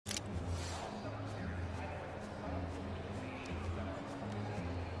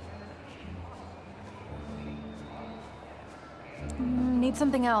need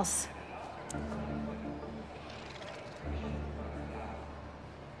something else.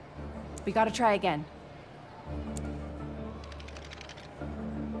 We gotta try again.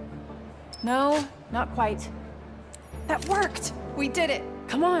 No, not quite. That worked! We did it!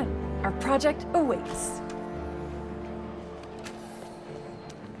 Come on, our project awaits.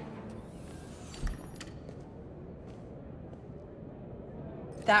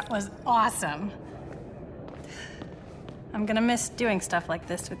 That was awesome. I'm gonna miss doing stuff like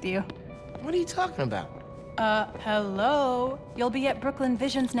this with you. What are you talking about? Hello? You'll be at Brooklyn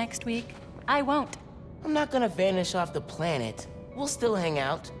Visions next week. I won't. I'm not gonna vanish off the planet. We'll still hang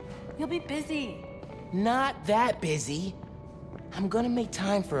out. You'll be busy. Not that busy. I'm gonna make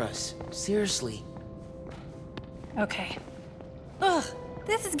time for us. Seriously. Okay. Ugh,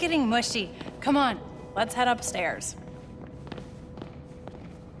 this is getting mushy. Come on, let's head upstairs.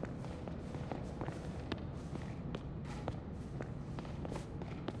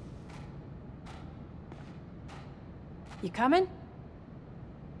 You coming?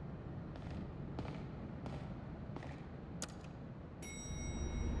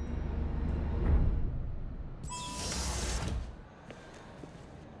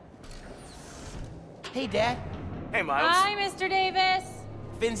 Hey, Dad. Hey, Miles. Hi, Mr. Davis.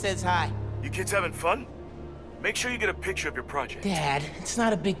 Finn says hi. You kids having fun? Make sure you get a picture of your project. Dad, it's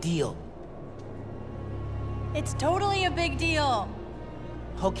not a big deal. It's totally a big deal.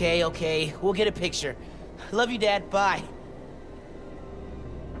 Okay. We'll get a picture. Love you, Dad. Bye.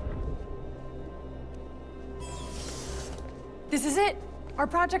 This is it! Our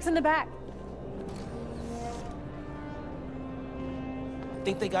project's in the back.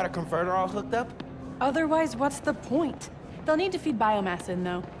 Think they got a converter all hooked up? Otherwise, what's the point? They'll need to feed biomass in,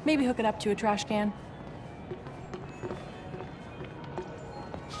 though. Maybe hook it up to a trash can.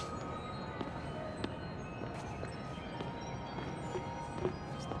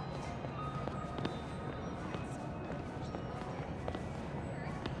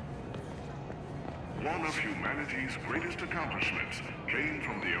 One of humanity's greatest accomplishments came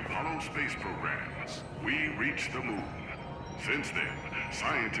from the Apollo space program. We reached the moon. Since then,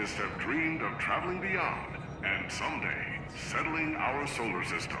 scientists have dreamed of traveling beyond and someday settling our solar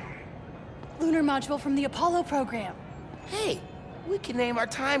system. Lunar module from the Apollo program. Hey, we can name our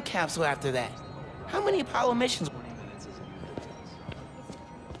time capsule after that. How many Apollo missions?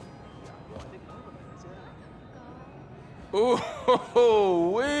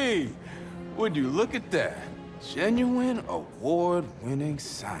 Oh, wait! Would you look at that? Genuine award-winning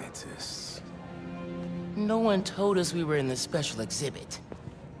scientists. No one told us we were in the special exhibit.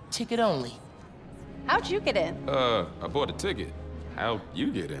 Ticket only. How'd you get in? I bought a ticket. How'd you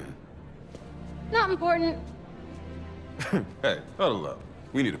get in? Not important. Hey, huddle up.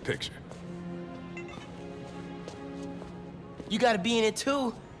 We need a picture. You gotta be in it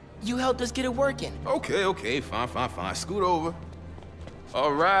too. You helped us get it working. Okay, fine. Scoot over.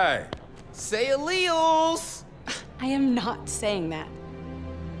 All right. Say alleles! I am not saying that.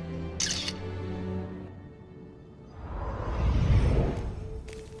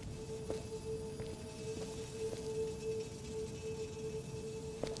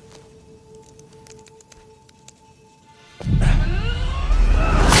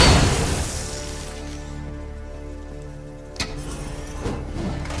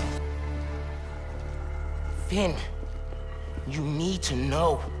 Finn, you need to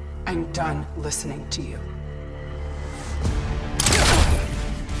know. I'm done listening to you.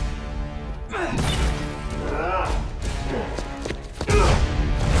 I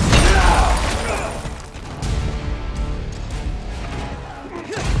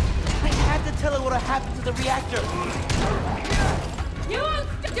had to tell her what happened to the reactor.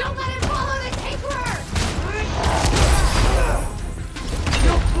 Don't let him follow the tinkerer!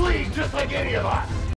 You'll bleed just like any of us!